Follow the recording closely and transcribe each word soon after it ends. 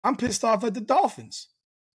I'm pissed off at the Dolphins.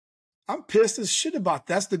 I'm pissed as shit about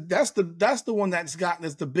that's the one that's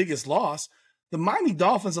the biggest loss. The Miami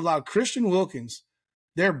Dolphins allowed Christian Wilkins,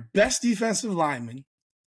 their best defensive lineman,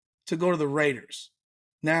 to go to the Raiders.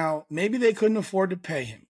 Now, maybe they couldn't afford to pay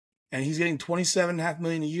him, and he's getting $27.5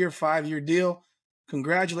 million a year, 5-year deal.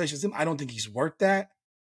 Congratulations to him. I don't think he's worth that.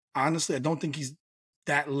 Honestly, I don't think he's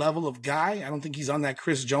that level of guy. I don't think he's on that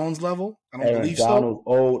Chris Jones level. I don't believe so.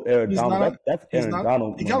 Old Aaron Donald. That's Aaron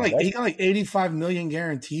Donald. He got like $85 million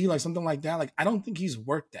guarantee, like something like that. Like, I don't think he's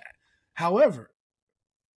worth that. However,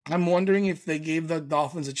 I'm wondering if they gave the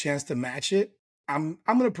Dolphins a chance to match it. I'm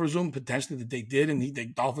going to presume potentially that they did, and the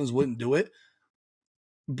Dolphins wouldn't do it.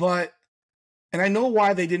 But, and I know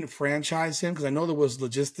why they didn't franchise him, because I know there was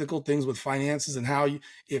logistical things with finances and how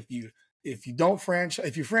if you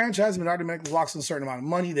franchise him, it automatically locks in a certain amount of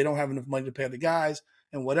money. They don't have enough money to pay the guys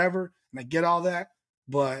and whatever. And I get all that.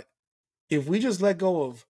 But if we just let go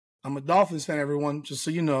of, I'm a Dolphins fan, everyone, just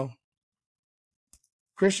so you know,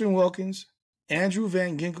 Christian Wilkins, Andrew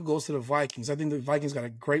Van Ginkel goes to the Vikings. I think the Vikings got a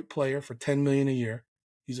great player for $10 million a year.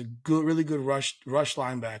 He's a really good rush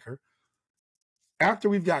linebacker. After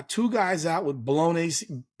we've got two guys out with blown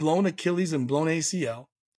Achilles and blown ACL,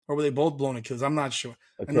 or were they both blown Achilles? I'm not sure.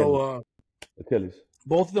 Achilles. I know Achilles.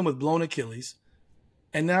 Both of them with blown Achilles.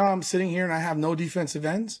 And now I'm sitting here and I have no defensive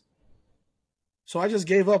ends. So I just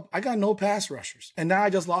gave up. I got no pass rushers. And now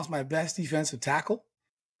I just lost my best defensive tackle.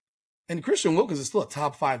 And Christian Wilkins is still a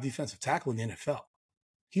top 5 defensive tackle in the NFL.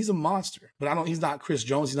 He's a monster. But he's not Chris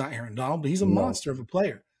Jones. He's not Aaron Donald. But he's a monster of a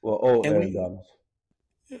player. Well, Aaron Donald.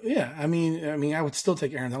 Yeah, I mean, I would still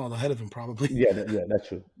take Aaron Donald ahead of him probably. Yeah, that's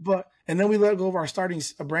true. And then we let go of our starting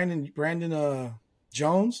Brandon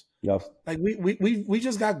Jones. Yes. Like we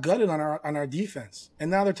just got gutted on our defense, and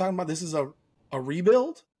now they're talking about this is a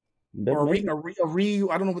rebuild or a I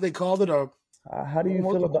don't know what they called it. How do you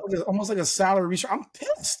feel about almost like a salary restructure? I'm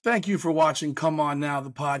pissed. Thank you for watching. Come On Now, the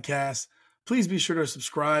podcast. Please be sure to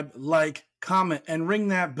subscribe, like, comment, and ring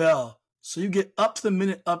that bell so you get up to the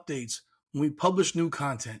minute updates when we publish new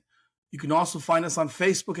content. You can also find us on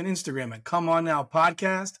Facebook and Instagram at Come On Now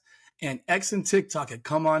Podcast and X and TikTok at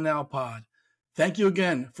Come On Now Pod. Thank you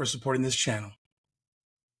again for supporting this channel.